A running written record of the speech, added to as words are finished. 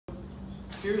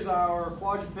Here's our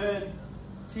quadruped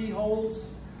T holds.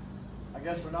 I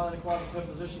guess we're not in a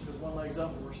quadruped position because one leg's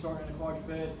up, but we're starting in a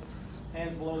quadruped.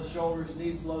 Hands below the shoulders,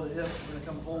 knees below the hips. We're gonna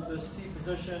come hold this T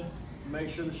position. Make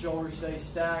sure the shoulders stay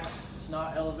stacked. It's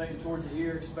not elevating towards the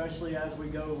ear, especially as we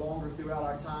go longer throughout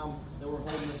our time that we're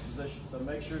holding this position. So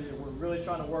make sure that we're really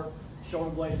trying to work shoulder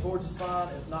blade towards the spine,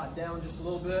 if not down just a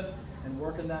little bit, and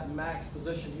working that max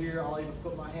position here. I'll even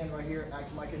put my hand right here,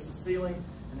 acting like it's the ceiling,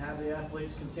 and have the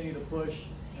athletes continue to push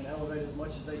and elevate as much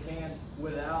as they can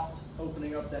without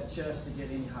opening up that chest to get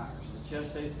any higher. So the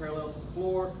chest stays parallel to the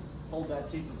floor, hold that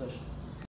T position.